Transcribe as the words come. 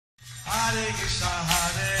Krishna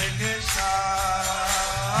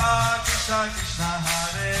Krishna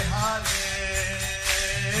Hare Hare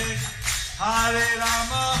Hare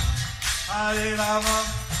Rama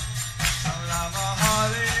Rama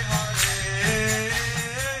Hare Hare.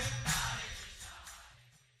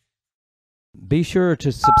 Be sure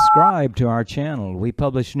to subscribe to our channel. We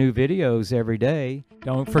publish new videos every day.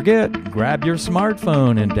 Don't forget, grab your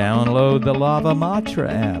smartphone and download the Lava Matra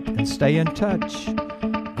app and stay in touch.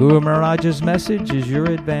 Guru Maharaj's message is your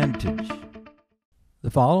advantage. The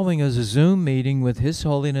following is a Zoom meeting with His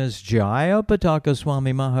Holiness Jaya Pataka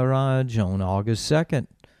Swami Maharaj on August 2nd,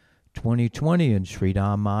 2020 in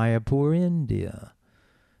Sridham, Mayapur, India.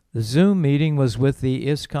 The Zoom meeting was with the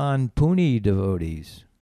ISKCON Pune devotees.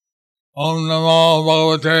 Om Namo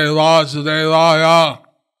Bhagavate Vasudevaya.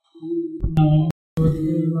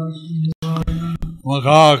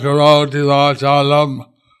 Mukha karoti vachalam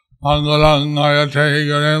mangalang ayate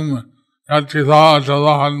garim yatitha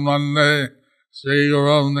chalahan mande Sri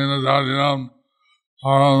Gurum Ninadarinam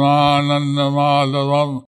Paramananda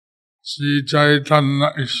Madhavam Sri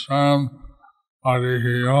Chaitanya Ishram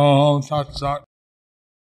Harihi Om Tat Sat.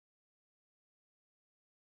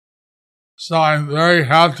 So I'm very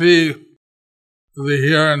happy to be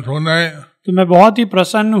here in Pune. तो मैं बहुत ही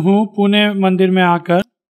प्रसन्न हूँ पुणे मंदिर में आकर.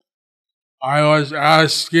 I was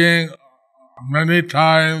asking many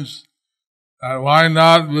times that why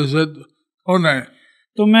not visit Pune?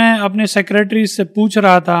 तो मैं अपने सेक्रेटरी से पूछ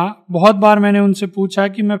रहा था, बहुत बार मैंने उनसे पूछा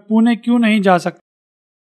कि मैं पुणे क्यों नहीं जा सकता.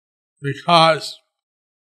 Because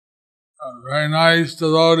very nice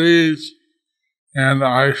devotees and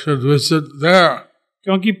I should visit there.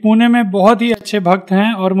 क्योंकि पुणे में बहुत ही अच्छे भक्त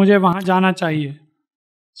हैं और मुझे वहाँ जाना चाहिए.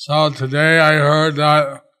 So today I heard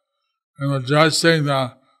that I'm addressing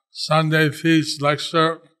the Sunday feast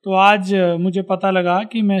lecture. तो आज मुझे पता लगा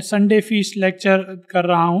कि मैं संडे फीस्ट लेक्चर कर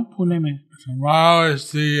रहा हूँ पुणे में. Tomorrow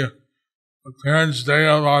is the appearance day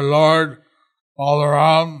of our Lord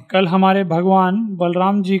Balaram. कल हमारे भगवान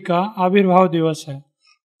बलराम जी का आविर्भाव दिवस है.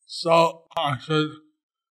 So I should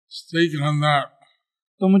speak on that.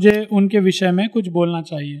 तो मुझे उनके विषय में कुछ बोलना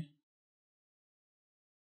चाहिए.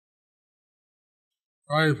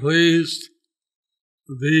 Very pleased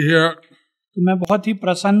to be here. तो मैं बहुत ही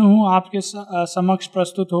प्रसन्न हूँ आपके समक्ष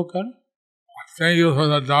प्रस्तुत होकर. Thank you for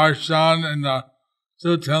the darshan in the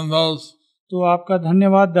two temples. तो आपका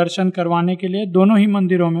धन्यवाद दर्शन करवाने के लिए दोनों ही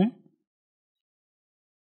मंदिरों में.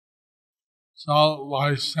 So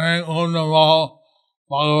by saying Om Namo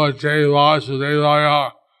Bhagavate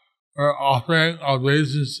Vasudevaya, we're offering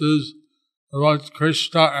obeisances to Lord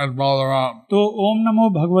Krishna and Balaram. तो ओम नमो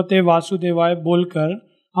भगवते वासुदेवाय बोलकर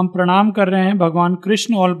हम प्रणाम कर रहे हैं भगवान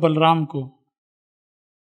कृष्ण और बलराम को.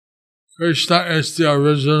 Krishna is the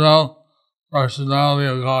original personality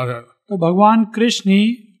of Godhead. तो भगवान कृष्ण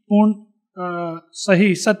ही पूर्ण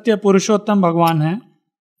सही सत्य पुरुषोत्तम भगवान है.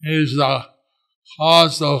 He is the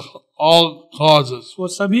cause of all causes. वो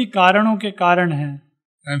सभी कारणों के कारण हैं.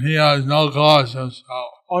 And he has no cause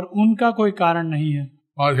himself. और उनका कोई कारण नहीं है.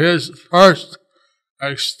 But his first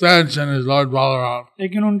extension is Lord Balaram.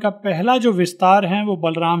 लेकिन उनका पहला जो विस्तार है वो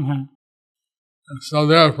बलराम है. And so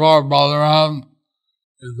therefore Balaram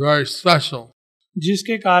is very special.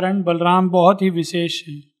 जिसके कारण बलराम बहुत ही विशेष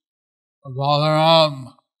है.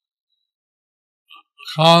 Balaram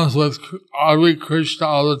comes with every Krishna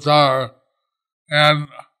avatar and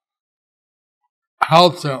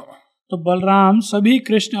helps him. तो बलराम सभी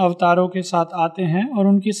कृष्ण अवतारों के साथ आते हैं और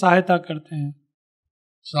उनकी सहायता करते हैं.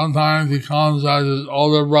 Sometimes he comes as his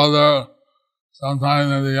older brother,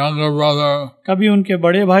 sometimes as a younger brother. कभी उनके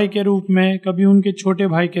बड़े भाई के रूप में, कभी उनके छोटे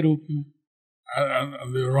भाई के रूप में.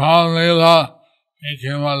 And the Ram Leela, he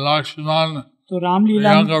came as Lakshman, तो the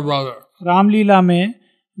younger brother. रामलीला में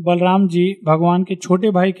बलराम जी भगवान के छोटे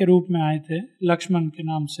भाई के रूप में आए थे, लक्ष्मण के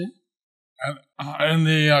नाम से. And in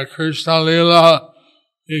the Krishna Leela,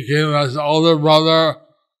 he came as the older brother,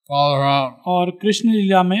 Balaram. और कृष्ण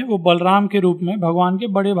लीला में वो बलराम के रूप में भगवान के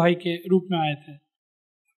बड़े भाई के रूप में आए थे.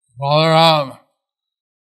 Balaram,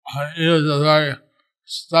 he is a very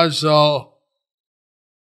special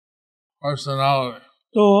personality.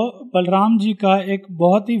 तो बलराम जी का एक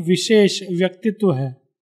बहुत ही विशेष व्यक्तित्व है.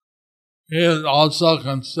 He is also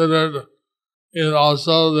considered, he is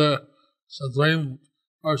also the supreme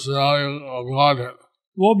personality of Godhead.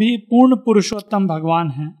 वो भी पूर्ण पुरुषोत्तम भगवान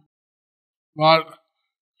हैं. But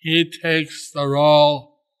he takes the role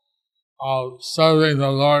of serving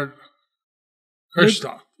the Lord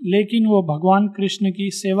Krishna. लेकिन वो भगवान कृष्ण की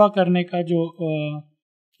सेवा करने का जो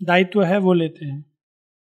दायित्व है वो लेते हैं.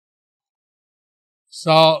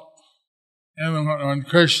 So, when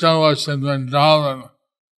Krishna was in Vrindavan,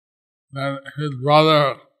 then his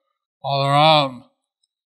brother Balaram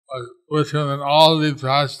was with him in all the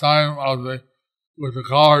pastime of with the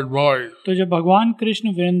colored boys. तो जब भगवान कृष्ण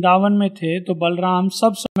वृंदावन में थे तो बलराम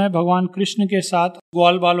सब समय भगवान कृष्ण के साथ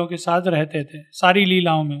ग्वाल बालों के साथ रहते थे सारी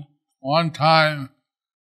लीलाओं में. One time,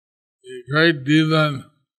 the great demon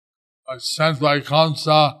was sent by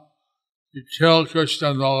Kamsa to kill Krishna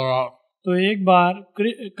and Balaram. तो एक बार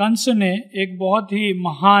कंस ने एक बहुत ही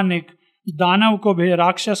महान एक दानव को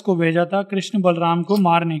राक्षस को भेजा था कृष्ण बलराम को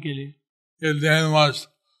मारने के लिए. His name was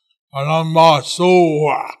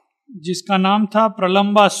Parambasura. जिसका नाम था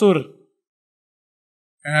Pralambasura.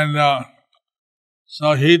 And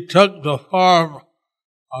so he took the form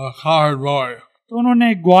of a colored boy. तो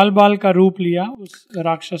उन्होंने ग्वाल बाल का रूप लिया उस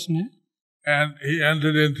राक्षस ने. And he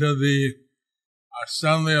entered into the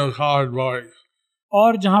assembly of colored boys.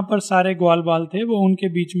 और जहाँ पर सारे ग्वाल बाल थे वो उनके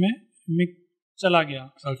बीच में चला गया.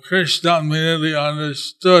 So Krishna immediately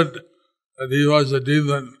understood that he was a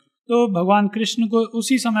demon. तो भगवान कृष्ण को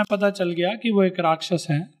उसी समय पता चल गया कि वो एक राक्षस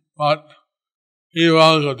हैं. But he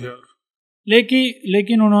welcomed him.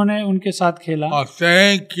 लेकिन उन्होंने उनके साथ खेला.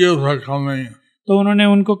 Thank you for coming. तो उन्होंने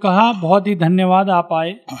उनको कहा बहुत ही धन्यवाद आप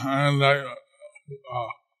आए. And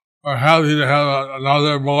we're happy to have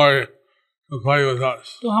another boy to play with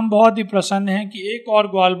us. तो हम बहुत ही प्रसन्न हैं कि एक और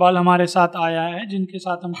ग्वाल बाल हमारे साथ आया है जिनके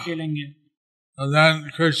साथ हम खेलेंगे. And then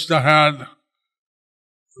Krishna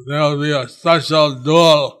there will be a special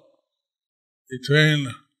duel between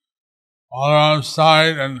Balaram's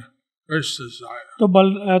side and Krishna's side.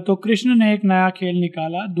 तो कृष्ण ने एक नया खेल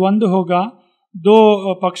निकाला. द्वंद्व होगा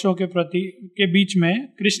दो पक्षों के बीच में,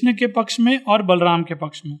 कृष्ण के पक्ष में और बलराम के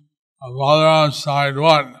पक्ष में. Balaram's side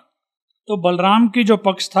won. तो बलराम की जो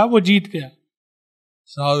पक्ष था वो जीत गया.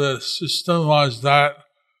 So the system was that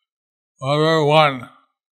whoever won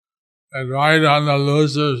would ride on the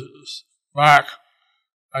loser's back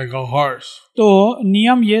like a horse. तो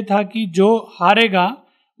नियम ये था कि जो हारेगा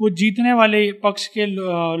वो जीतने वाले पक्ष के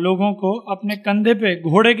लोगों को अपने कंधे पे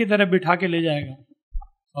घोड़े की तरह बिठा के ले जाएगा.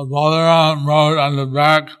 So Balaram rode on the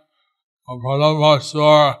back of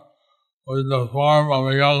Pralambasura with the form of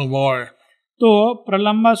a young boy. तो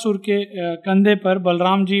प्रलंबासुर के कंधे पर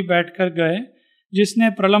बलराम जी बैठकर गए, जिसने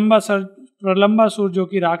प्रलंबासुर जो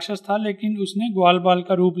कि राक्षस था लेकिन उसने ग्वाल बाल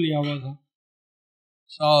का रूप लिया हुआ था.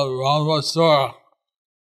 So Pralambasura,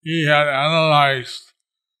 he had analyzed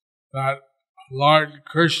that Lord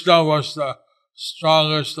Krishna was the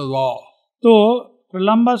strongest of all. तो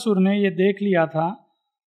प्रलंबासुर ने ये देख लिया था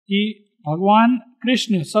कि भगवान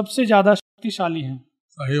कृष्ण सबसे ज्यादा शक्तिशाली हैं.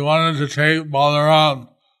 So he wanted to take Balaram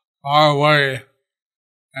far away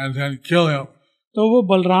and then kill him. तो वो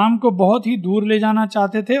बलराम को बहुत ही दूर ले जाना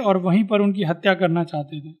चाहते थे और वहीं पर उनकी हत्या करना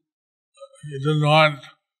चाहते थे. He didn't want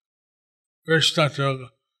Krishna to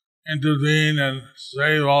intervene and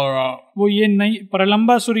save Balaram. वो ये नहीं,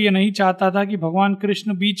 प्रलंबासुर ये नहीं चाहता था कि भगवान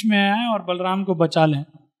कृष्ण बीच में आए और बलराम को बचा लें.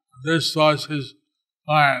 This was his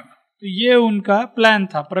plan. तो ये उनका प्लान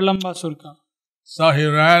था प्रलंबासुर का. So he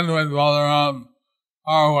ran with Balaram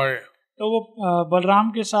far away. तो वो बलराम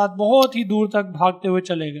के साथ बहुत ही दूर तक भागते हुए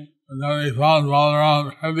चले गए. And then he found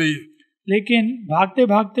Balaram heavy. लेकिन भागते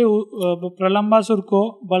भागते प्रलंबासुर को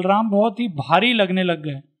बलराम बहुत ही भारी लगने लग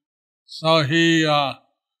गए. So he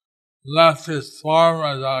left his form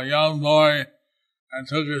as a young boy and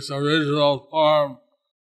took his original form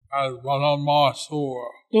as Parambasura.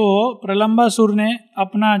 तो प्रलंबासुर ने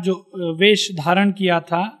अपना जो वेश धारण किया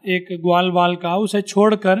था एक ग्वाल बाल का, उसे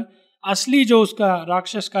छोड़कर असली जो उसका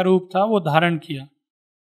राक्षस का रूप था वो धारण किया.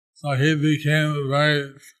 So he became very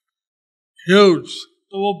huge,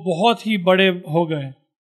 तो वो बहुत ही बड़े हो गए,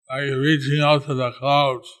 like reaching out to the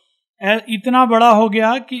clouds. इतना बड़ा हो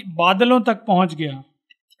गया कि बादलों तक पहुंच गया.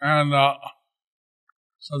 And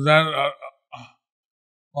so then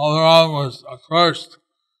Balaram was at first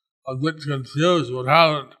a bit confused what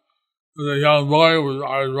happened to the young boy I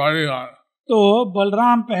was riding on. तो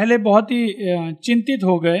बलराम पहले बहुत ही चिंतित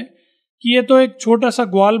हो गए कि ये तो एक छोटा सा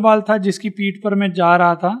ग्वाल बाल था जिसकी पीठ पर मैं जा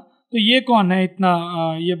रहा था, तो ये कौन है इतना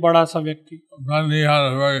ये बड़ा सा व्यक्ति. Then he had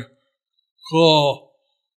a very cool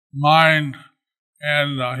mind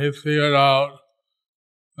and he figured out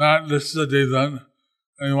that this is a demon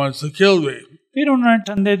and he wants to kill me. फिर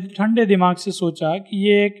उन्होंने ठंडे दिमाग से सोचा कि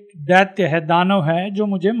ये एक दैत्य है, दानव है जो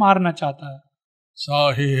मुझे मारना चाहता है.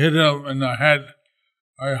 So he hit him in the head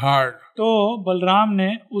very hard. तो बलराम ने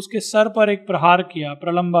उसके सर पर एक प्रहार किया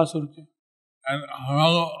प्रलंबासुर के. And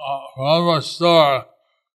Parambasura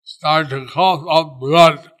started to cough up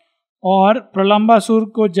blood. और प्रलंबासुर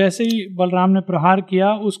को जैसे ही बलराम ने प्रहार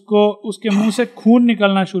किया उसको उसके मुंह से खून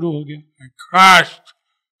निकलना शुरू हो गया. And crashed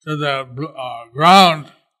to the ground.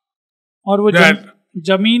 और वो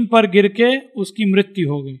जमीन पर गिर के उसकी मृत्यु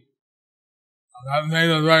हो गई. That made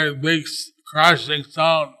a very big crashing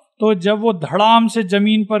sound. तो जब वो धड़ाम से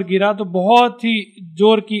जमीन पर गिरा तो बहुत ही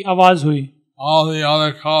जोर की आवाज हुई। All the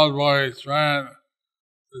other cowboys ran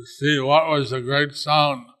to see what was the great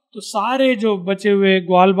sound. तो सारे जो बचे हुए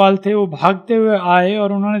ग्वाल बाल थे वो भागते हुए आए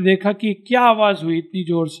और उन्होंने देखा कि क्या आवाज हुई इतनी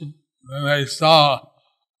जोर से। Then they saw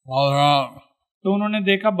Balaram. तो उन्होंने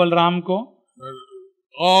देखा बलराम को।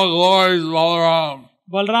 All glories Balaram.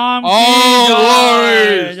 Balram All की जय,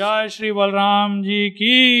 glories. जय श्री बलराम जी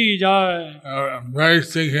की जय।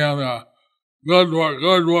 Embracing him. Good work,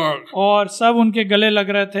 good work. और सब उनके गले लग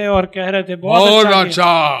रहे थे और कह रहे थे बहुत बहुत अच्छा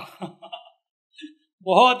अच्छा. किया।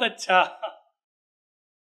 बहुत अच्छा।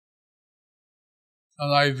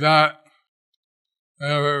 And like that,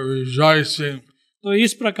 they were rejoicing. तो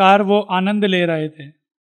इस प्रकार वो आनंद ले रहे थे।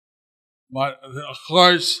 But of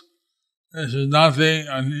course, this is nothing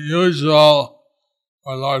unusual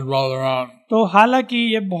for Lord Balaram. तो हालांकि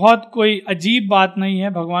ये बहुत कोई अजीब बात नहीं है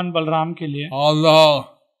भगवान बलराम के लिए। Although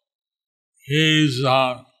he's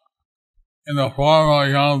in the form of a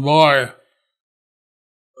young boy,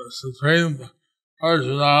 the Supreme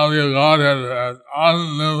Personality of Godhead has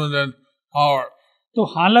unlimited power. तो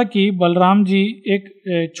हालांकि बलराम जी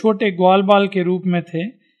एक छोटे ग्वाल बाल के रूप में थे,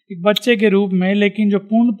 एक बच्चे के रूप में, लेकिन जो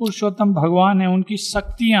पूर्ण पुरुषोत्तम भगवान है उनकी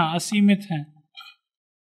शक्तियां असीमित हैं।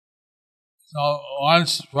 So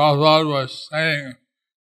once Prabhupada was saying,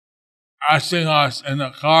 asking us in the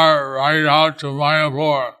car right out to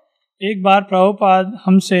Mayapur, एक बार प्रभुपाद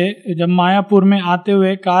हमसे जब मायापुर में आते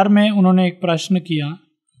हुए कार में उन्होंने एक प्रश्न किया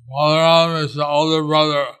Balaram is the older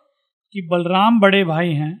brother. कि बलराम बड़े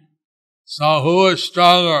भाई हैं, So who is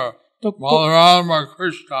stronger, तो Balaram or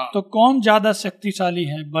Krishna? तो कौन ज्यादा शक्तिशाली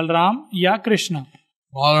है, बलराम या Krishna?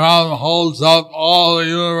 Balaram holds up all the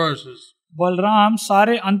universes Balram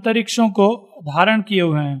सारे अंतरिक्षों को धारण किए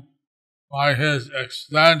हुए हैं by his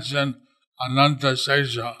expansion Ananta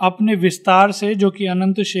Sesha. अपने विस्तार से, जो कि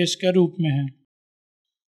अनंत शेष के रूप में है।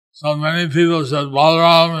 So many people said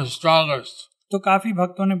Balaram is strongest. तो काफी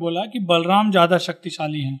भक्तों ने बोला कि बलराम ज्यादा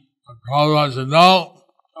शक्तिशाली हैं। But Prabhupada said no,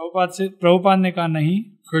 Prabhupada ने कहा नहीं,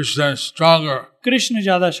 Krishna is stronger. कृष्ण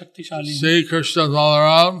ज्यादा शक्तिशाली है। See Krishna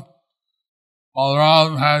Balaram.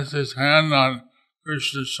 Balaram has his hand on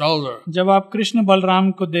Krishna's shoulder. जब आप कृष्ण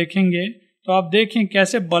बलराम को देखेंगे तो आप देखें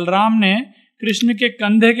कैसे बलराम ने कृष्ण के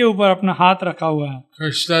कंधे के ऊपर अपना हाथ रखा हुआ है।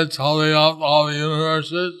 Krishna is holding up all the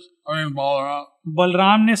universes. Balaram.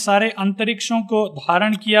 Balram ने सारे अंतरिक्षों को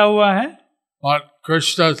धारण किया हुआ है, But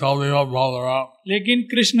Krishna is holding up Balaram. लेकिन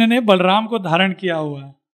कृष्ण ने बलराम को धारण किया हुआ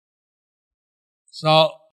है। So,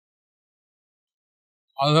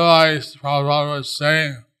 otherwise, Prabhupada was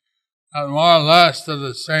saying that more or less they're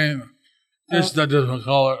the same, just a different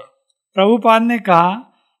color. Prabhupada ने कहा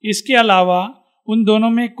इसके अलावा उन दोनों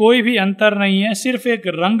में कोई भी अंतर नहीं है, सिर्फ एक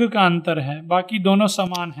रंग का अंतर है, बाकी दोनों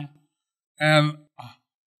समान हैं। And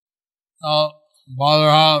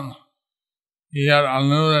Balaram, he had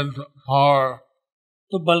unlimited power.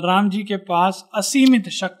 तो बलराम जी के पास असीमित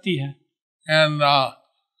शक्ति है। And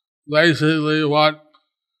basically what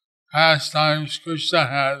pastimes Krishna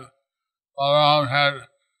had, Balaram had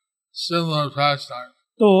similar pastimes.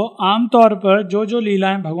 तो आमतौर पर जो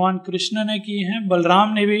लीलाएं भगवान कृष्ण ने की हैं,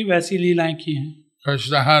 बलराम ने भी वैसी लीलाएं की हैं।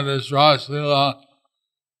 Krishna had his Ras Leela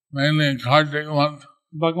mainly in Kartik month.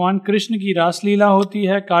 भगवान कृष्ण की रासलीला होती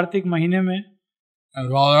है कार्तिक महीने में,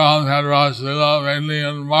 And Balaram had Ras Leela mainly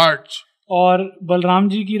in March. और बलराम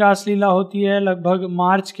जी की रासलीला होती है लगभग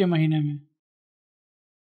मार्च के महीने में।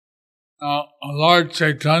 Now, Lord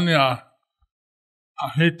Chaitanya,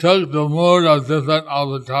 he took the mood of different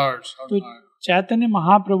avatars. तो चैतन्य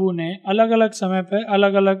महाप्रभु ने अलग अलग समय पर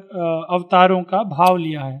अलग अलग अवतारों का भाव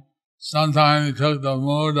लिया है। Sometimes he took the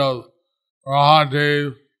mood of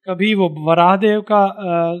Rahadev. कभी वो वराहदेव का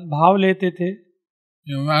भाव लेते थे।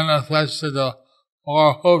 He manifested the 4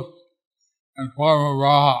 hoofs in form of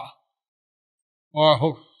Raha. 4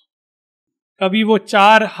 hoofs. कभी वो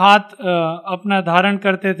 4 हाथ अपना धारण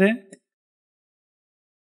करते थे,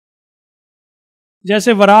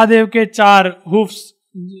 जैसे वराहदेव के 4 हुफ्स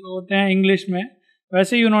होते हैं इंग्लिश में,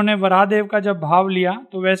 वैसे ही उन्होंने वराहदेव का जब भाव लिया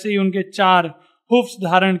तो वैसे ही उनके 4 हुफ्स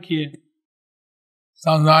धारण किए।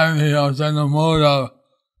 Sometimes he was in the mood of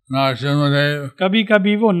Narasimhadev. कभी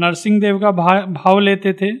कभी वो नरसिंह देव का भाव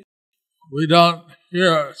लेते थे। We don't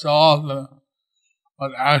hear it so often,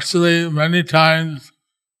 but actually many times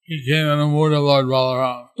he came in the mood of Lord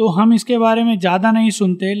Balaram. तो हम इसके बारे में ज्यादा नहीं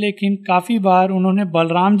सुनते, लेकिन काफी बार उन्होंने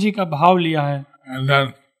बलराम जी का भाव लिया है। And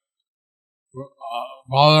then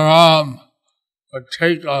Balaram would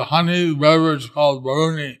take a honey beverage called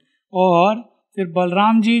Baruni. और फिर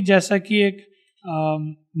बलराम जी जैसा कि एक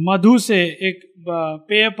मधु से एक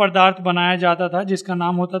पेय पदार्थ बनाया जाता था जिसका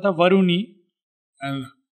नाम होता था Varuni, and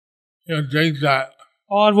he would drink that.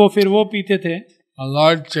 और वो फिर वो पीते थे. And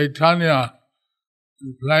Lord Chaitanya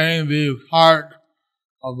is playing the part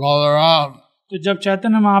of Balaram. तो जब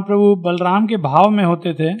चैतन्य महाप्रभु बलराम के भाव में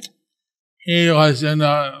होते थे, He was in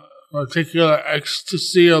a particular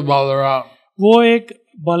ecstasy of Balaram. वो एक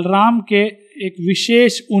बलराम के एक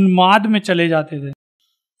विशेष उन्माद में चले जाते थे.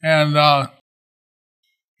 And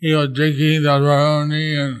he was drinking the Varuni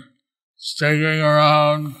and staggering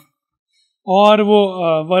around. और वो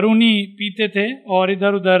वरुणी पीते थे और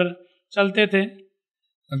इधर उधर चलते थे.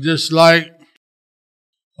 And just like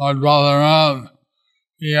Lord Balaram,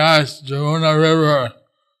 he asked Jamuna River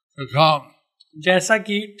to come. जैसा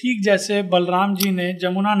कि ठीक जैसे बलराम जी ने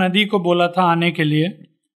जमुना नदी को बोला था आने के लिए.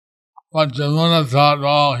 But Jamuna thought,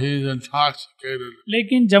 oh, he's intoxicated.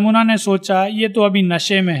 लेकिन जमुना ने सोचा ये तो अभी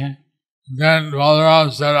नशे में है. Then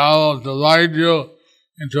Balaram said, I will divide you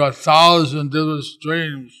into 1,000 different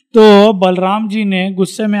streams. तो बलराम जी ने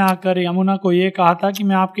गुस्से में आकर यमुना को ये कहा था कि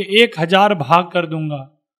मैं आपके 1000 भाग कर दूंगा.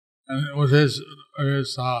 And with his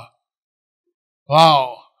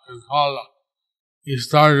plow, his hala, he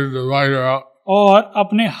started to divide her up. और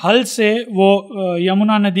अपने हल से वो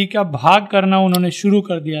यमुना नदी का भाग करना उन्होंने शुरू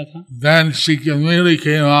कर दिया था. Then she immediately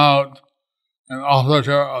came out and offered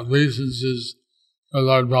her obeisances to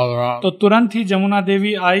Lord Balaram. तो तुरंत ही जमुना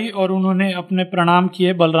देवी आई और उन्होंने अपने प्रणाम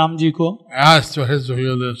किए बलराम जी को, Asked for his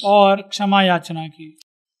forgiveness. और क्षमा याचना की.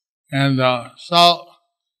 And so,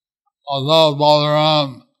 although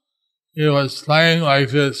Balaram, he was playing like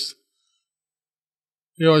this,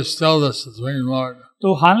 he was still the Supreme Lord.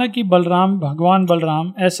 तो हालांकि भगवान बलराम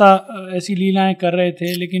ऐसी लीलाएं कर रहे थे,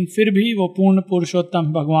 लेकिन फिर भी वो पूर्ण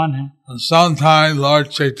पुरुषोत्तम भगवान हैं. And sometimes Lord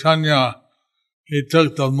Chaitanya, he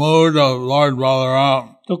took the mood of Lord Balaram.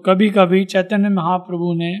 तो कभी कभी चैतन्य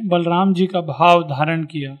महाप्रभु ने बलराम जी का भाव धारण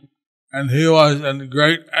किया. And he was in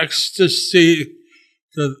great ecstasy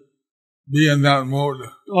to be in that mood.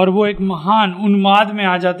 और वो एक महान उन्माद में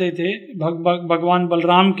आ जाते थे भगवान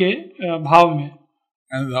बलराम के भाव में.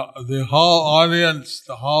 And the whole audience,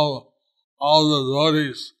 all the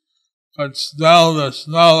devotees could smell the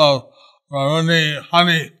smell of Varuni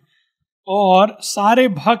honey. और सारे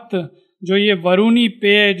भक्त जो ये वरुणी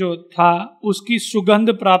पेय जो था उसकी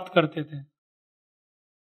सुगंध प्राप्त करते थे.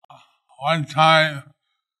 One time,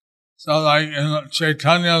 so like in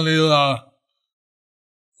Chaitanya Leela,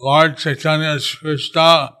 Lord Chaitanya is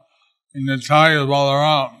Krishna in the time of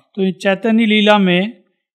Balaram. तो चैतन्य लीला में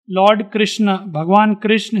लॉर्ड कृष्ण भगवान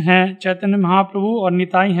कृष्ण हैं चैतन्य महाप्रभु और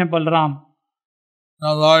निताई हैं Balram.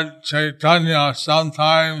 Now Lord Chaitanya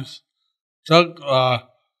sometimes took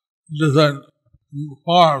different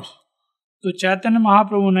forms. तो चैतन्य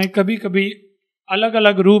महाप्रभु ने कभी कभी अलग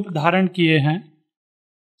अलग रूप धारण किए हैं.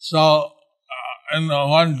 So in the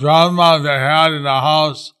one drama they had in the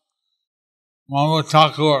house, Mama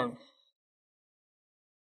Thakur,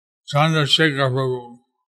 Chandrasekhar Prabhu.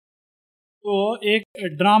 तो एक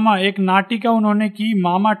ड्रामा, एक नाटिका उन्होंने की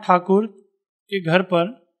मामा ठाकुर के घर पर.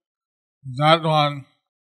 That one,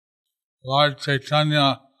 Lord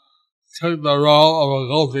Chaitanya took the role of a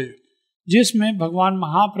gopi. जिसमें भगवान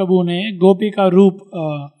महाप्रभु ने गोपी का रूप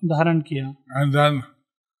धारण किया. And then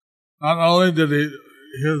not only did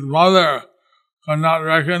his mother could not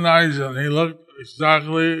recognize him, he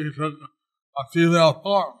took a female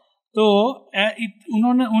form. तो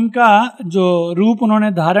उन्होंने उनका जो रूप उन्होंने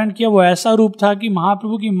धारण किया वो ऐसा रूप था कि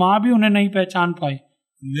महाप्रभु की माँ भी उन्हें नहीं पहचान पाई.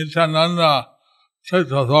 Nityananda took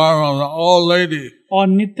the form of an old lady. और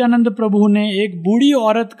नित्यानंद प्रभु ने एक बूढ़ी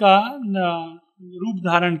औरत का रूप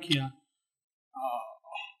धारण किया,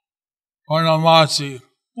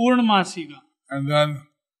 पूर्णमासी का. And then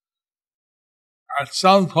at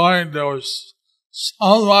some point there was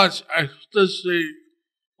so much ecstasy.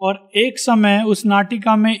 और एक समय उस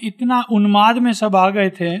नाटिका में इतना उन्माद में सब आ गए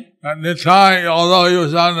थे. And Nitai, although he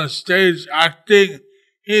was on the stage acting,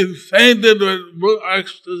 he fainted with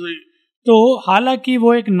ecstasy. तो हालांकि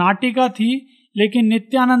वो एक नाटिका थी, लेकिन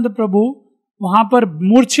नित्यानंद प्रभु वहां पर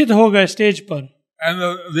मूर्छित हो गए स्टेज पर. And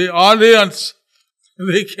the audience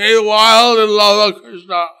became wild in love of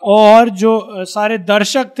Krishna. और जो सारे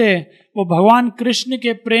दर्शक थे वो भगवान कृष्ण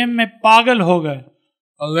के प्रेम में पागल हो गए.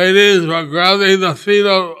 The ladies were grabbing the feet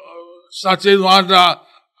of Sachi Mata,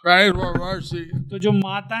 crying for mercy. तो जो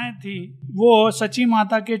माताएं थी वो सची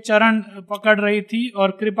माता के चरण पकड़ रही थी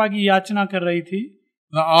और कृपा की याचना कर रही थी.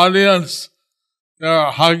 The audience, they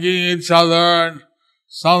were hugging each other and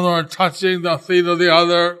some were touching the feet of the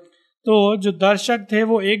other. तो जो दर्शक थे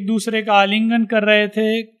वो एक दूसरे का आलिंगन कर रहे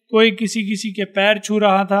थे, कोई किसी के पैर छू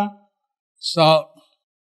रहा था. So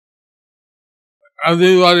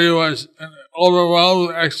everybody was in overwhelmed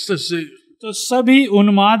with ecstasy. तो सभी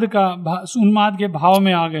उन्माद के भाव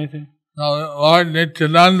में आ गए थे। Now, Lord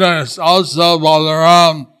Nityananda is also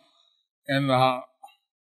Balaram in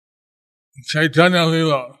Chaitanya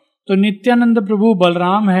Leela. तो नित्यानंद प्रभु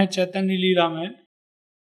बलराम है चैतन्य लीला में।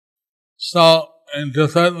 So, in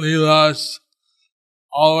different Leelas,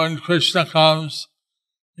 all when Krishna comes,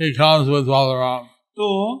 he comes with Balaram. तो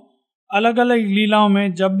अलग अलग लीलाओं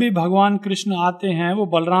में जब भी भगवान कृष्ण आते हैं वो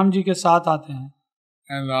बलराम जी के साथ आते हैं।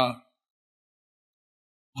 And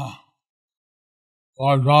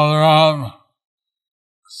Lord Balaram,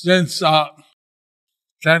 since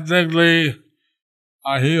technically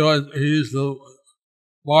he's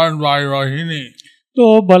born by Rohini.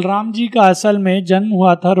 तो बलराम जी का असल में जन्म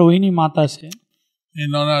हुआ था रोहिणी माता से।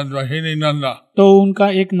 known Rohini Nanda. तो उनका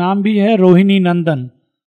एक नाम भी है रोहिणी नंदन।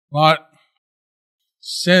 But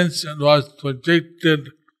since it was predicted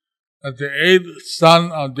that the eighth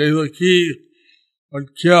son of Devaki would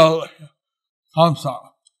kill Kamsa,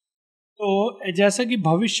 तो जैसा कि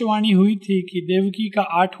भविष्यवाणी हुई थी कि देवकी का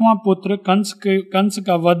 8वां पुत्र कंस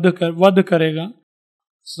का वध करेगा।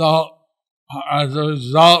 so as a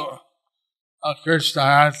result, Krishna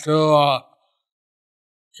had to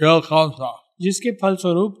kill Kamsa. जिसके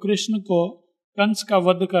फलस्वरूप कृष्ण को कंस का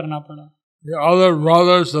वध करना पड़ा। The other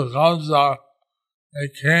brothers of Kamsa, they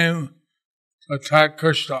came to attack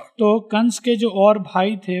Krishna. तो कंस के जो और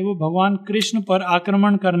भाई थे वो भगवान कृष्ण पर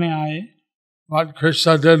आक्रमण करने आए। But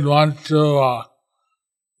Krishna didn't want to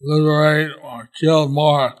liberate or kill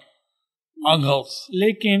more uncles.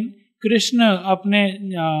 लेकिन कृष्ण अपने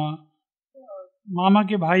मामा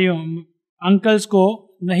के भाइयों अंकल्स को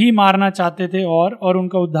नहीं मारना चाहते थे और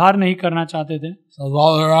उनका उद्धार नहीं करना चाहते थे। So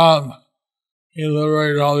Balaram, he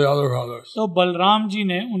liberated all the other brothers. तो बलराम जी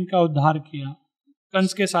ने उनका उद्धार किया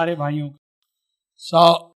कंस के सारे भाइयों का। So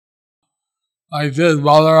like this,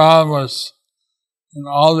 Balaram was in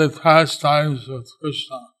all the pastimes with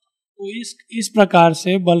Krishna. तो इस प्रकार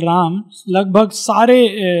से बलराम लगभग सारे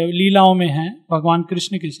लीलाओं में हैं भगवान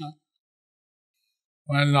कृष्ण के साथ।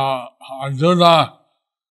 When Arjuna,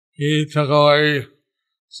 he took away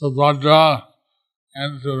Subhadra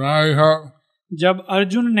and to marry her. जब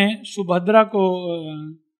अर्जुन ने सुभद्रा को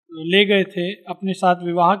ले गए थे अपने साथ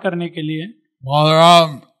विवाह करने के लिए,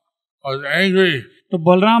 Balaram was angry. तो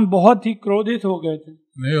बलराम बहुत ही क्रोधित हो गए थे।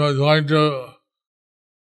 He was going to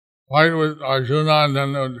fight with Arjuna and then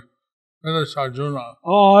would finish Arjuna.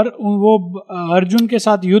 और वो अर्जुन के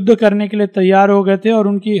साथ युद्ध करने के लिए तैयार हो गए थे और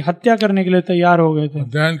उनकी हत्या करने के लिए तैयार हो गए थे।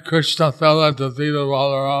 Then Krishna fell at the feet of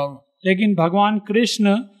Balaram. लेकिन भगवान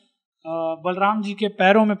कृष्ण बलराम जी के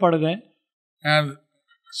पैरों में पड़ गए And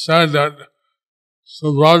said that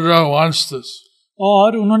Subhadra wants this.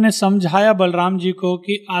 और उन्होंने समझाया बलराम जी को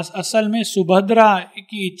कि असल में सुभद्रा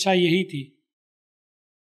की इच्छा यही थी।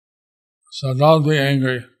 So don't be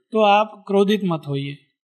angry. तो आप क्रोधित मत होइए।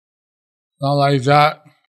 Not like that.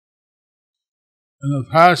 In the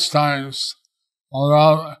past times,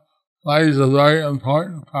 Balaram plays a very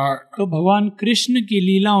important part. तो भगवान कृष्ण की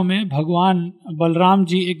लीलाओं में भगवान बलराम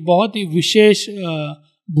जी एक बहुत ही विशेष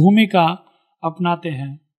भूमिका अपनाते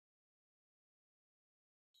हैं।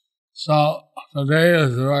 So today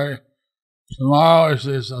is tomorrow is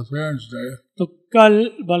his appearance day. तो कल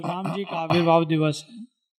बलराम जी का आविर्भाव दिवस है।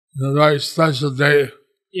 It's a very special day.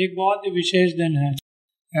 एक बहुत ही विशेष दिन है।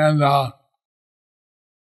 And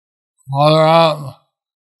Balaram,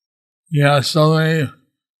 he has so many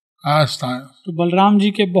pastimes. तो बलराम जी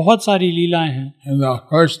के बहुत सारी लीलाएं हैं। In the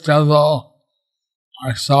first temple,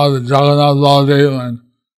 I saw the Jagannath Baladev and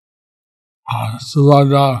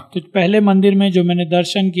Subhadra. तो पहले मंदिर में जो मैंने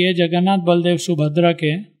दर्शन किए जगन्नाथ बलदेव सुभद्रा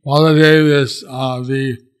के, Baladev is the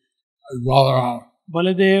Balaram.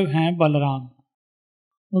 Baldev हैं बलराम।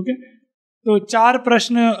 ओके, तो 4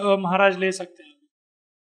 प्रश्न महाराज ले सकते हैं।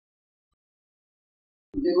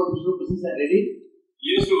 Questions are ready?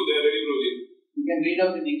 Yes, Prabhu, they are ready, Prabhuji. You can read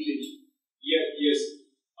out in English. Yes.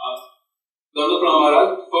 Dr. Maharaj,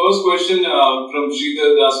 first question from Sridhar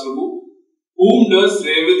Das Prabhu. Whom does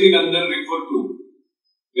Revati Nandan refer to?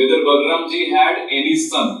 Whether Balram ji had any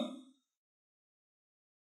son?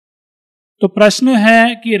 तो प्रश्न है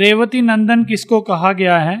कि रेवती नंदन किसको कहा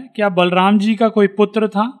गया है? क्या बलराम जी का कोई पुत्र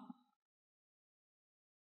था?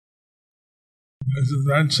 Is it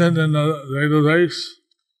mentioned in the Vedas?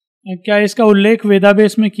 क्या इसका उल्लेख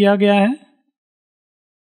वेदावेश में किया गया है?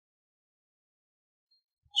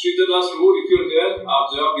 Sridhar Das Prabhu, if you are there, आप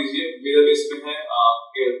जवाब दीजिए। मेरा बेस में है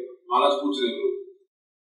आपके महाराज पूछ रहे हैं।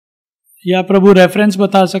 या प्रभु रेफरेंस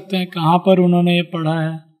बता सकते हैं कहाँ पर उन्होंने ये पढ़ा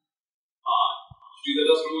है? Sridhar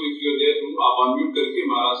Das Prabhu, if you are there, आप अनम्यूट करके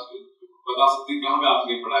महाराज बता सकते हैं कहाँ पे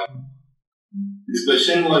आपने पढ़ा है। This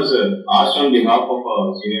question was asked on behalf of a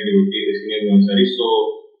senior devotee, the senior brahmachari. So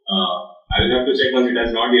I will have to check once it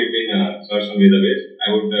has not yet been searched on Vedabase.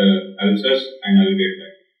 I will search and I will get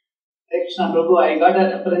back. Krishna Prabhu, I got a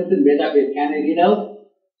reference in Vedabase. Can I read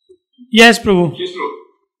out? Yes, Prabhu. Yes, Prabhu.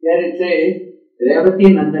 There it says, Revati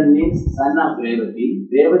Nandan means son of Revati.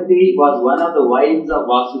 Revati was one of the wives of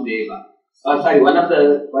Vasudeva. One of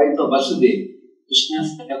the wives of Vasudeva,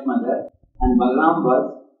 Krishna's stepmother, and Balaram was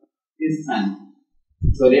his son.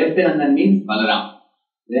 So Revati Nandan means Balaram.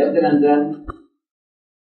 Revati Nandan,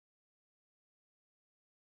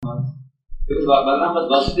 because Balaram was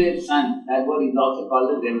Vasudeva's son, therefore he is also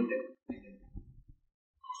called as Revati.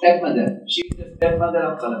 Stepmother, she is the stepmother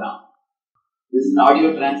of Balaram. This is an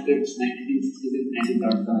audio transcript,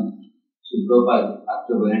 1966-1977. So Prabhupada,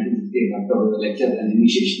 October 1968, October, the lecture and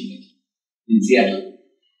initiation lecture in Seattle.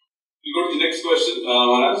 We go to the next question,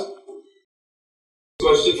 Maharaj.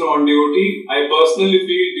 Question from one devotee. I personally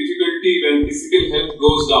feel difficulty when physical health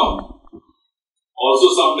goes down. Also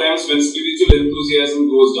sometimes when spiritual enthusiasm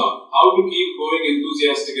goes down. How to keep going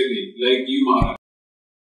enthusiastically, like you, Maharaj?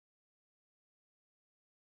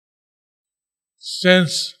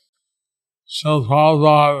 Since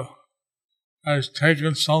Prabhupada has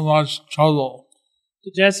taken so much trouble,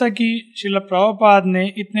 तो जैसा कि श्रील प्रभुपाद ने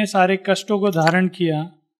इतने सारे कष्टों को धारण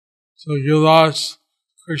किया, to give us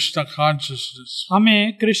Krishna consciousness,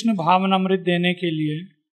 हमें कृष्ण भावनामृत देने के लिए,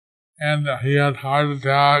 and he had heart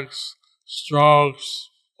attacks, strokes,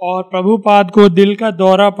 और प्रभुपाद को दिल का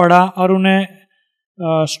दौरा पड़ा और उन्हें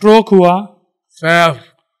स्ट्रोक हुआ, theft,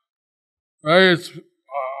 various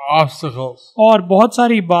obstacles, और बहुत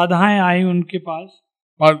सारी बाधाएं आई उनके पास,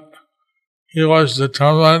 but he was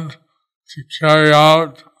determined to carry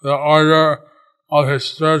out the order of his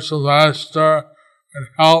spiritual master and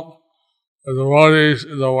help the devotees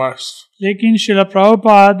in the West. लेकिन श्रील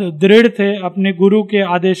प्रभुपाद दृढ़ थे अपने गुरु के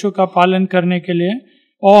आदेशों का पालन करने के लिए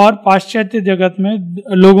और पाश्चात्य जगत में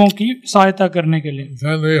लोगों की सहायता करने के लिए.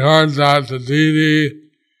 Then we heard that the deity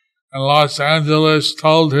in Los Angeles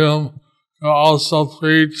told him to also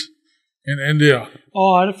preach in India.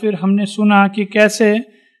 और फिर हमने सुना कि कैसे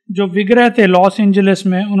जो विग्रह थे लॉस एंजलिस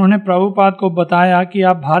में, उन्होंने प्रभुपाद को बताया कि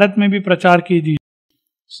आप भारत में भी प्रचार कीजिए.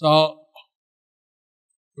 So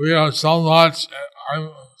we are so much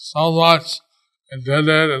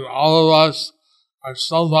indebted, and all of us are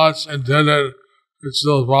so much indebted to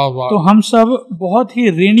Srila तो Prabhupada हम सब बहुत ही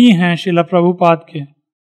ऋणी हैं श्रील प्रभुपाद के,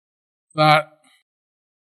 that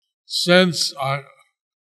since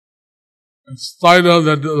in spite of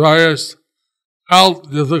the various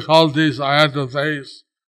health difficulties I had to face,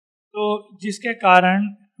 तो जिसके कारण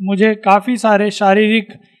मुझे काफी सारे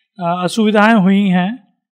शारीरिक असुविधाएं हुई हैं,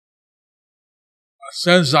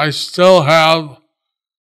 since I still have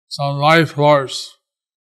some life force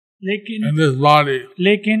in this body,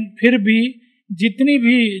 लेकिन फिर भी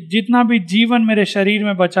जितना भी जीवन मेरे शरीर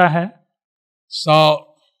में बचा है, so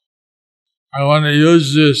I want to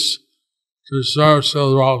use this to serve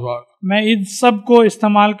Srila Prabhupada. मैं इन सब को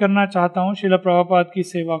इस्तेमाल करना चाहता हूँ श्रील प्रभुपाद की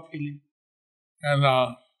सेवा के लिए. And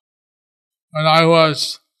when I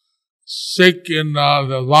was sick in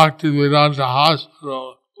the Bhaktivedanta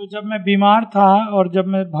hospital, तो जब मैं बीमार था और जब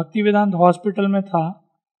मैं भक्ति वेदांत हॉस्पिटल में था,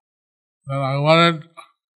 then I wanted,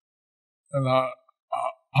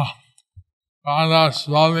 and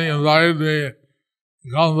Swami invited me to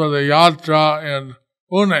come for the yatra in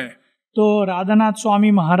Pune. तो राधानाथ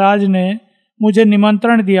स्वामी महाराज ने मुझे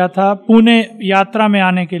निमंत्रण दिया था पुणे यात्रा में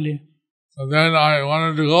आने के लिए. So then I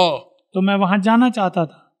wanted to go. तो मैं वहां जाना चाहता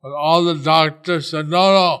था, But all the doctors said,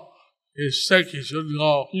 no, he's sick, he shouldn't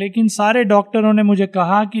go. लेकिन सारे डॉक्टरों ने मुझे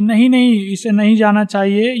कहा कि नहीं, इसे नहीं जाना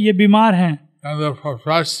चाहिए, ये बीमार हैं. And the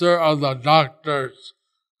professor of the doctors,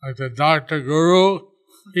 like the Dr. Guru,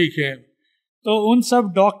 he came. तो उन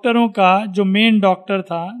सब डॉक्टरों का जो मेन डॉक्टर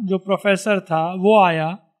था, जो प्रोफेसर था, वो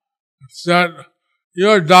आया. Said,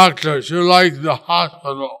 you're doctors, you like the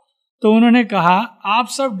hospital. तो उन्होंने कहा, आप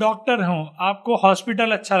सब डॉक्टर हो, आपको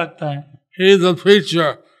हॉस्पिटल अच्छा लगता है. He's a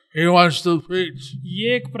preacher, he wants to preach.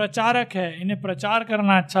 ये एक प्रचारक है, इन्हें प्रचार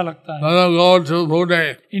करना अच्छा लगता है. Let him go to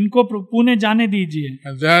Pune. इनको पुणे जाने दीजिए,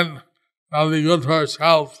 And then that'll be good for his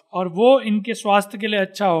health. और वो इनके स्वास्थ्य के लिए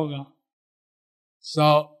अच्छा होगा. So,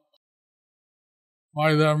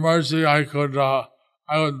 by their mercy, I would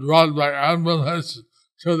run by ambulance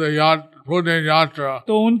to the Pune Yatra.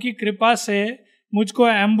 तो उनकी कृपा से मुझको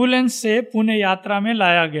एम्बुलेंस से पुणे यात्रा में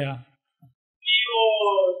लाया गया.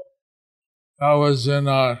 That was in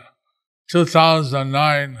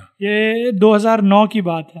 2009. ये 2009 की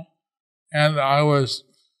बात है. And I was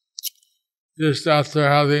just after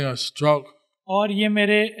having a stroke. और ये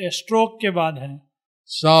मेरे स्ट्रोक के बाद है.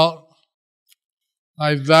 So,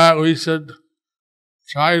 like that, we should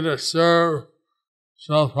try to serve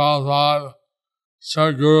Srila Prabhupada,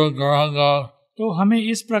 Sadguru Gauranga. तो हमें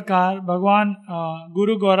इस प्रकार भगवान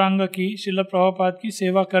गुरु गौरांग की, श्रील प्रभुपाद की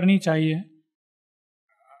सेवा करनी चाहिए।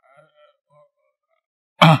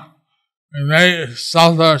 We may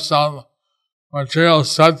suffer some material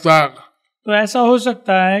setback, तो ऐसा हो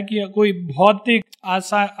सकता है कि कोई भौतिक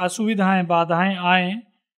असुविधाएं, बाधाएं आए,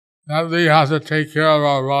 that we have to take care of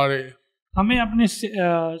our body. हमें अपने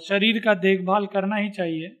शरीर का देखभाल करना ही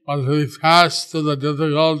चाहिए। But we pass through the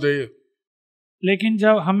difficulty, लेकिन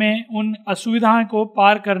जब हमें उन असुविधाओं को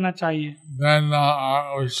पार करना चाहिए, then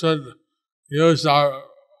we should use our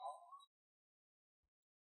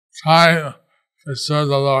time to serve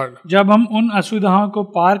the Lord. जब हम उन असुविधाओं को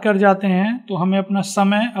पार कर जाते हैं तो हमें अपना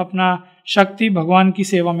समय, अपना शक्ति भगवान की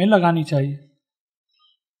सेवा में लगानी चाहिए।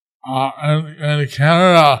 In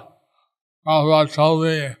Canada, Prabhupada told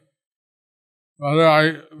me whether I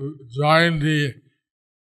joined the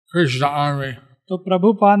Krishna army. तो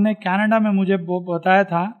प्रभुपाद ने कनाडा में मुझे बताया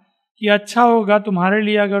था कि अच्छा होगा तुम्हारे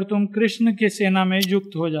लिए अगर तुम कृष्ण के सेना में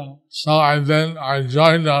युक्त हो जाओ। So I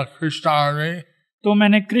joined the Krishna army. तो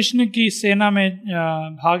मैंने कृष्ण की सेना में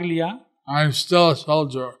भाग लिया। I'm still a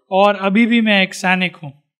soldier. और अभी भी मैं एक सैनिक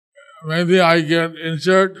हूँ। Maybe I get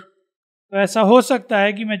injured. तो ऐसा हो सकता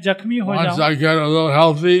है कि मैं जख्मी हो Once जाऊं। I get a little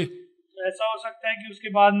healthy, तो ऐसा हो सकता है कि उसके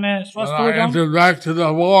बाद मैं स्वस्थ then हो I जाऊं enter back to the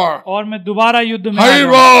war. और मैं दोबारा युद्ध में आ Hari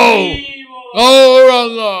जाऊं। Bol!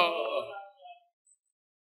 Gauranga!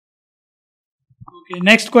 Okay,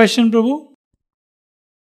 next question, Prabhu.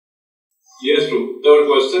 Yes, Prabhu. Third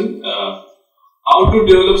question. How to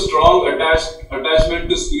develop strong attachment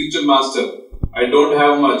to spiritual master? I don't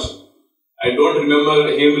have much. I don't remember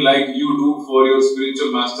him like you do for your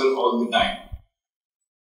spiritual master all the time.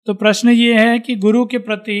 तो प्रश्न ये है कि गुरु के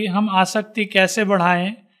प्रति हम आसक्ति कैसे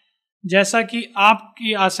बढ़ाएं, जैसा कि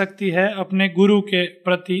आपकी आसक्ति है अपने गुरु के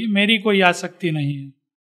प्रति, मेरी कोई आसक्ति नहीं है।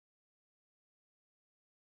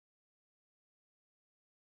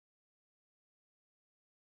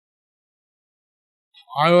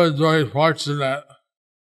 I was very fortunate.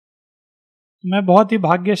 मैं बहुत ही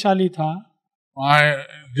भाग्यशाली था। My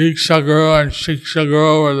Diksha Guru and Shiksha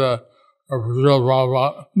Guru were the Srila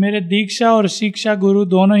Prabhupada. मेरे दीक्षा और शिक्षा गुरु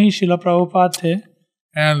दोनों ही श्रील प्रभुपाद थे।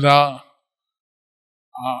 And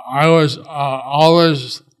I was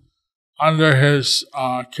always under his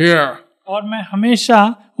care. और मैं हमेशा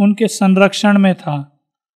उनके संरक्षण में था।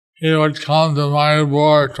 He would come to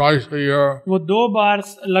Mayapur twice a year. वो 2 बार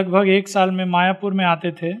लगभग 1 साल में मायापुर में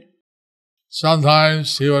आते थे।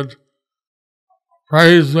 Sometimes he would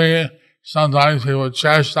praise me, sometimes he would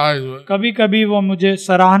chastise me. कभी कभी वो मुझे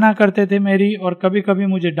सराहना करते थे मेरी, और कभी कभी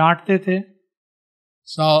मुझे डांटते थे।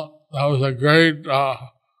 So that was a great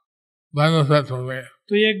benefit for me.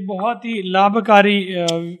 तो ये एक बहुत ही लाभकारी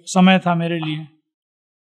समय था मेरे लिए।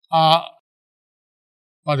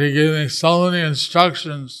 But he gave me so many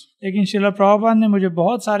instructions. लेकिन श्रील प्रभुपाद ने मुझे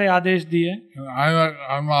बहुत सारे आदेश दिए।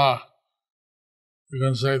 I'm you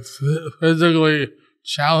can say physically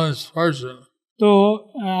challenged person. तो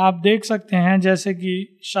आप देख सकते हैं जैसे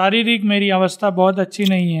कि शारीरिक मेरी अवस्था बहुत अच्छी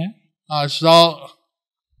नहीं है। So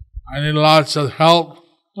I need lots of help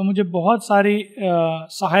तो मुझे बहुत सारी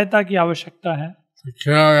सहायता की आवश्यकता है to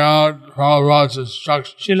carry out Prabhupada's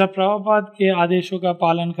instructions. Srila Prabhupada के आदेशों का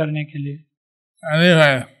पालन करने के लिए।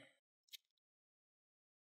 Anyway,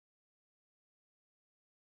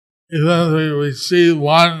 even if we receive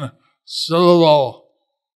one syllable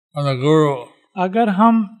from the Guru, अगर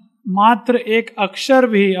हम मात्र एक अक्षर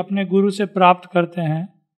भी अपने गुरु से प्राप्त करते हैं,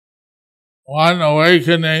 one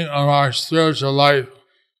awakening of our spiritual life,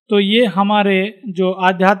 तो ये हमारे जो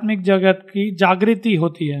आध्यात्मिक जगत की जागृति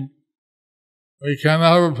होती है। we can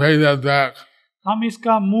never pay that back. हम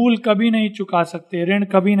इसका मूल कभी नहीं चुका सकते, ऋण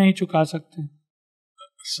कभी नहीं चुका सकते।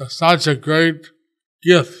 Such a great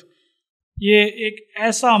gift. ये एक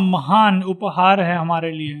ऐसा महान उपहार है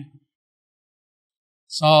हमारे लिए।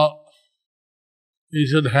 So you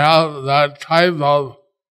should have that type of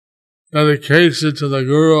dedication to the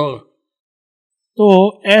Guru. तो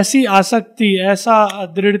ऐसी आसक्ति, ऐसा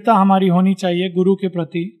दृढ़ता हमारी होनी चाहिए गुरु के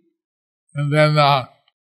प्रति। And then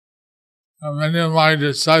many of my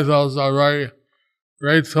disciples are very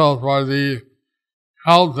grateful for the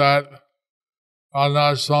help that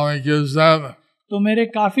Radhanath Swami gives them. तो मेरे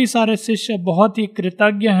काफी सारे शिष्य बहुत ही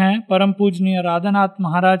कृतज्ञ हैं परम पूजनीय राधानाथ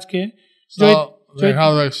महाराज के, So they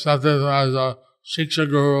have accepted him as a Shiksha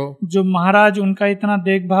Guru. जो महाराज उनका इतना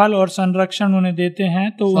देखभाल और संरक्षण उन्हें देते हैं,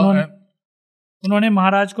 तो उन्होंने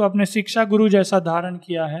महाराज को अपने शिक्षा गुरु जैसा धारण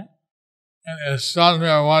किया है। And ISKCON we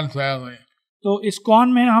are one family. तो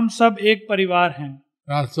ISKCON में हम सब एक परिवार हैं।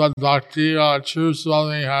 That's what Bhakti True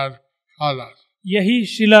Swami had taught us. यही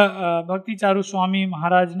शिला भक्ति चारू स्वामी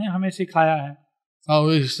महाराज ने हमें सिखाया है. So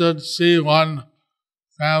we should see one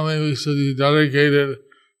family, we should be dedicated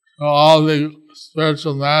to all the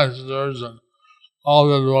spiritual masters and all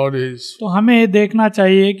the devotees. तो हमें देखना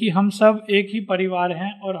चाहिए कि हम सब एक ही परिवार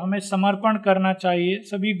हैं और हमें समर्पण करना चाहिए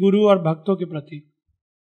सभी गुरु और भक्तों के प्रति.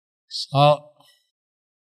 So,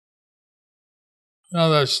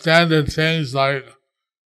 the standard things like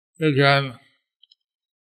you can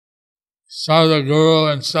start the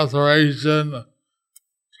guru in separation,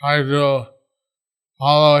 try to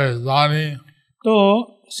follow his bani. तो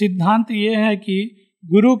सिद्धांत ये है कि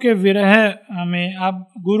गुरु के विरह में आप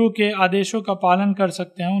गुरु के आदेशों का पालन कर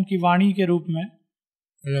सकते हैं उनकी वाणी के रूप में.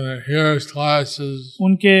 You can hear his classes.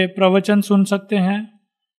 उनके प्रवचन सुन सकते हैं.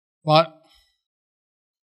 But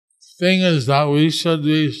thing is that we should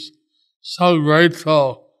be so grateful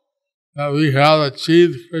that we have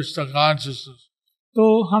achieved Krishna consciousness. तो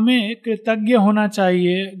हमें कृतज्ञ होना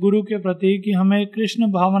चाहिए गुरु के प्रति कि हमें कृष्ण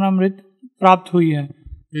भावनामृत प्राप्त हुई है.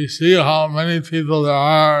 We see how many people there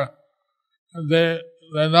are, they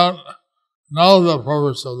don't know the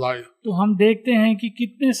purpose of life. तो हम देखते हैं कि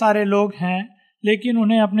कितने सारे लोग हैं लेकिन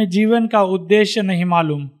उन्हें अपने जीवन का उद्देश्य नहीं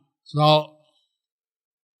मालूम. So,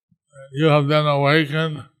 you have been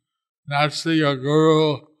awakened. Naturally, your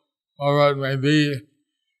guru, or it may be,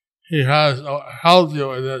 he has helped you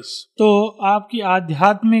with this. तो आपकी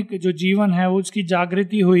आध्यात्मिक जो जीवन है उसकी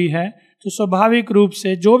जागृति हुई है तो स्वाभाविक रूप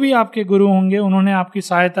से जो भी आपके गुरु होंगे उन्होंने आपकी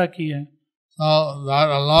सहायता की है. So that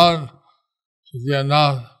alone should be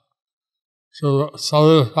enough to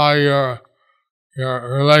solidify your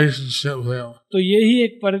relationship with him. तो यही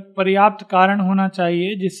एक पर्याप्त कारण होना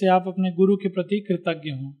चाहिए जिससे आप अपने गुरु के प्रति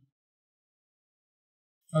कृतज्ञ हों.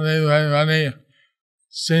 I mean, many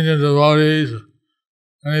senior devotees,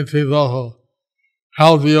 many people who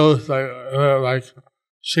help you, like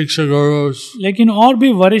शिक्षा gurus. लेकिन और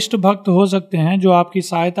भी वरिष्ठ भक्त हो सकते हैं जो आपकी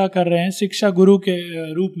सहायता कर रहे हैं शिक्षा गुरु के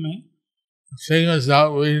रूप में. The thing is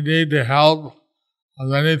that we need the help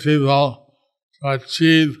of many people to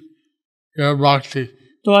achieve your bhakti.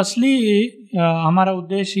 तो असली हमारा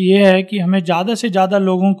उद्देश्य ये है कि हमें ज़्यादा से ज़्यादा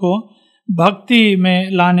लोगों को भक्ति में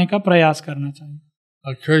लाने का प्रयास करना चाहिए.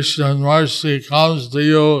 Krishna's mercy comes to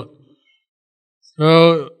you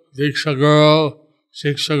through Diksha Guru,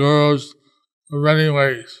 Shiksha Gurus, in many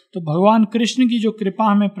ways. तो भगवान कृष्ण की जो कृपा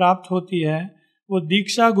हमें प्राप्त होती है वो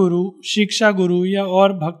दीक्षा गुरु, शिक्षा गुरु या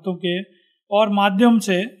और भक्तों के और माध्यम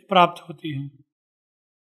से प्राप्त होती है.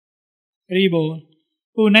 हरि बोल.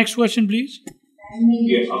 तो next question please.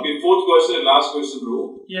 Yeah, okay, fourth question and last question, bro.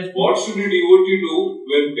 Yes. What should a devotee do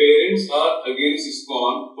when parents are against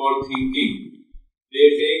ISKCON for thinking they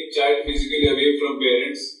take child physically away from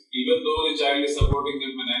parents, even though the child is supporting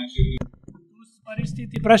them financially?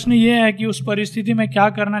 प्रश्न ये है कि उस परिस्थिति में क्या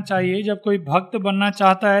करना चाहिए जब कोई भक्त बनना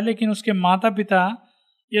चाहता है लेकिन उसके माता पिता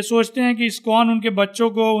ये सोचते हैं कि ISKCON उनके बच्चों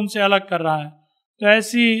को उनसे अलग कर रहा है. तो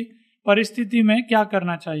ऐसी परिस्थिति में क्या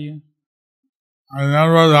करना चाहिए? I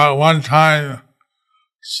remember that one time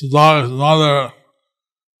Siddharth's mother,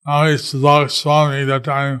 now he's Siddharth Swami, that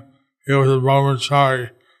time he was a brahmachari,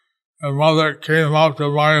 and mother came up to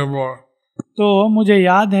Mayapur. तो मुझे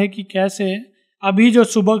याद है कि कैसे अभी जो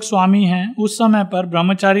सुभग स्वामी हैं उस समय पर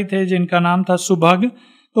ब्रह्मचारी थे जिनका नाम था सुभग,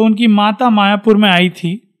 तो उनकी माता मायापुर में आई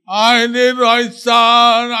थी. I need my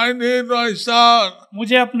son, I need my son.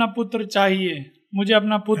 मुझे अपना पुत्र चाहिए, मुझे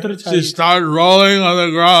अपना पुत्र She चाहिए. started rolling on the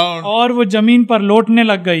ground. और वो जमीन पर लौटने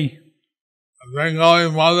लग गई. The Bengali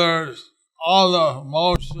mothers, all the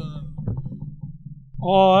emotion.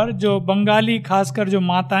 और जो बंगाली खासकर जो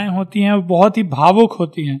माताएं होती हैं वो बहुत ही भावुक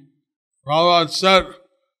होती हैं. Prabhupada said,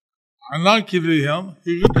 I'm not keeping him,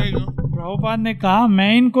 he can take him. Prabhupada ने कहा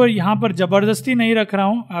मैं इनको यहाँ पर जबरदस्ती नहीं रख रहा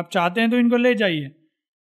हूँ, आप चाहते हैं तो इनको ले जाइए.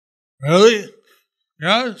 Really?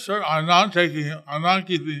 Yeah, sure, I'm not taking him, I'm not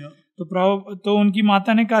keeping him. तो उनकी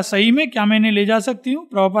माता ने कहा सही में क्या मैं इन्हें ले जा सकती हूँ?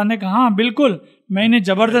 प्रभुपाद ने कहा हाँ बिल्कुल, मैं इन्हें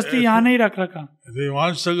जबरदस्ती यहाँ नहीं रख रखा. If he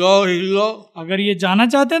wants to go, he can go. अगर ये जाना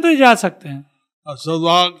चाहते हैं तो ये जा सकते हैं. So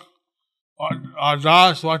long,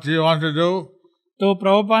 Das, what do you want to do? तो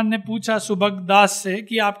प्रभुपाद ने पूछा सुभग दास से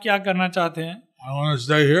कि आप क्या करना चाहते हैं? I want to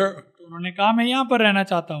stay here. तो उन्होंने कहा मैं यहाँ पर रहना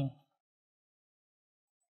चाहता हूँ.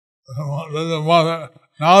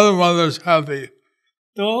 Now the mother's happy.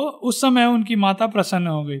 तो उस समय उनकी माता प्रसन्न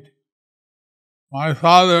हो गई थी. My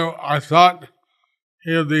father, I thought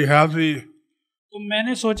he would be happy. तो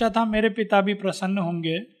मैंने सोचा था मेरे पिता भी प्रसन्न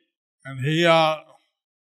होंगे. And he,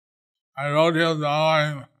 I wrote him now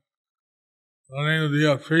I'm learning to be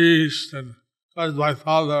a priest, and because my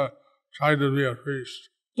father tried to be a priest.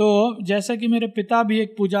 तो जैसा कि मेरे पिता भी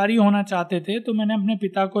एक पुजारी होना चाहते थे, तो मैंने अपने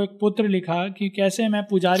पिता को एक पत्र लिखा कि कैसे मैं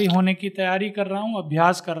पुजारी होने की तैयारी कर रहा हूँ,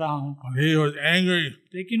 अभ्यास कर रहा हूँ। And he was angry.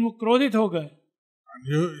 लेकिन वो क्रोधित हो गए।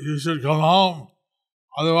 You should come home.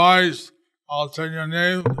 Otherwise, I'll send your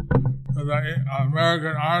name to the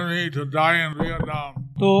American Army to die in Vietnam.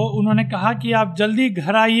 तो उन्होंने कहा कि आप जल्दी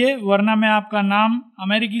घर आइए, वरना मैं आपका नाम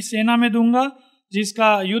अमेरिकी सेना में दूंगा, जिसका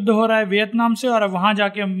युद्ध हो रहा है वियतनाम से, और वहां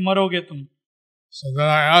जाके मरोगे तुम। So then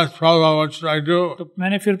I asked Prabhupada, what should I do? तो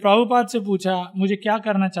मैंने फिर प्रभुपाद से पूछा मुझे क्या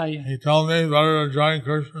करना चाहिए। He told me better to join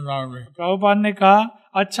Krishna's army. Prabhupada ने कहा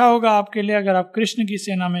अच्छा होगा आपके लिए अगर आप कृष्ण की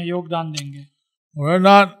सेना में योगदान देंगे। We're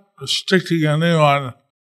not restricting anyone.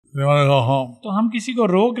 They want to go home. तो हम किसी को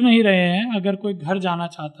रोक नहीं रहे हैं अगर कोई घर जाना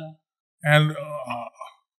चाहता है। And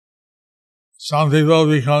some people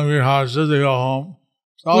become grihastas, they go home.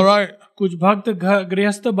 It's all right. कुछ भक्त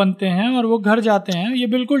गृहस्थ बनते हैं और वो घर जाते हैं, ये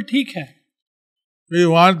बिल्कुल ठीक है। We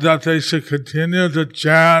want that they should continue to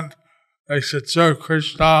chant, they should serve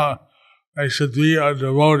Krishna, they should be a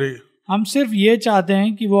devotee. हम सिर्फ ये चाहते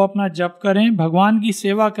हैं कि वो अपना जप करें, भगवान की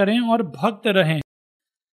सेवा करें और भक्त रहें।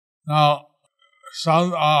 Now,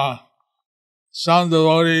 some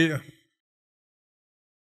devotee,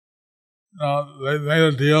 they made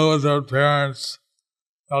a deal with their parents.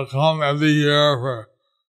 They'll come every year for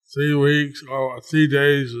 3 weeks or 3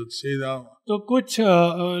 days and see them. तो कुछ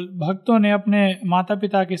भक्तों ने अपने माता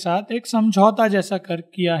पिता के साथ एक समझौता जैसा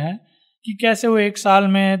किया है कि कैसे वो 1 साल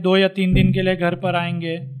में 2 या 3 दिन के लिए घर पर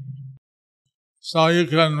आएंगे। So you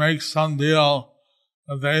can make some deal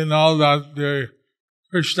that they know that the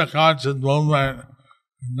Krishna conscious movement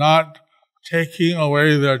is not taking away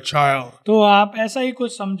their child. तो आप ऐसा ही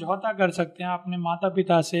कुछ समझौता कर सकते हैं अपने माता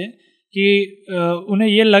पिता से कि उन्हें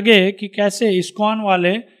ये लगे कि कैसे इस्कॉन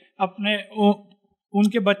वाले अपने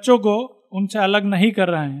उनके बच्चों को उनसे अलग नहीं कर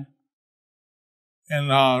रहे हैं।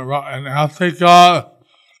 In Africa,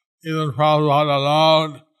 even Prabhupada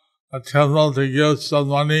allowed a temple to give some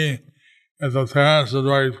money if the parents are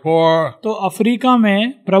very poor. तो अफ्रीका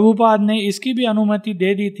में प्रभुपाद ने इसकी भी अनुमति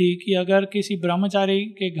दे दी थी कि अगर किसी ब्रह्मचारी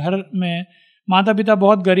के घर में माता पिता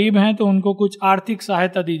बहुत गरीब हैं तो उनको कुछ आर्थिक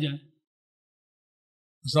सहायता दी जाए।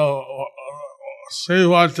 So, see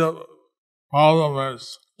what the problem is.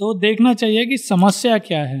 तो देखना चाहिए कि समस्या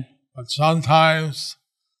क्या है। But sometimes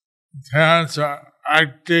parents are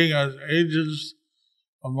acting as agents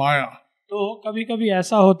of Maya. तो कभी कभी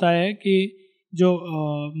ऐसा होता है कि जो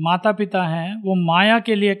माता पिता हैं वो माया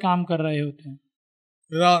के लिए काम कर रहे होते हैं।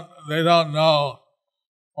 They don't know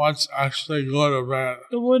what's actually good or bad.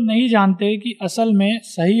 तो वो नहीं जानते कि असल में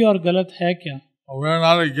सही और गलत है क्या। We're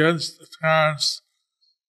not against the parents.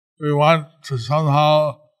 We want to somehow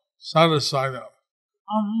satisfy them.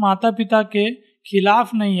 हम माता पिता के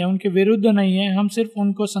खिलाफ नहीं है, उनके विरुद्ध नहीं है, हम सिर्फ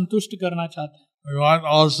उनको संतुष्ट करना चाहते हैं। We want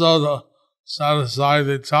also to satisfy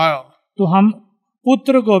the child. तो हम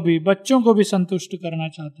पुत्र को भी, बच्चों को भी संतुष्ट करना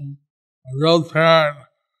चाहते हैं। A real parent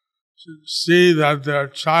should see that their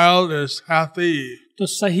child is happy. तो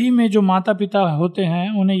सही में जो माता पिता होते हैं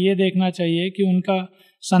उन्हें ये देखना चाहिए कि उनका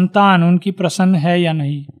संतान उनकी प्रसन्न है या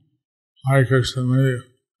नहीं। Hare Krishna.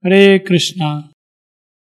 Hare Krishna.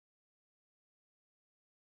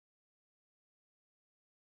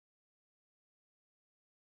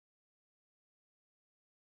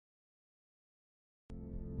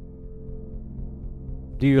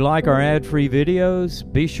 Do you like our ad-free videos?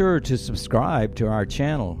 Be sure to subscribe to our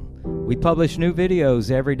channel. We publish new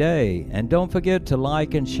videos every day, and don't forget to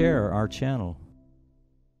like and share our channel.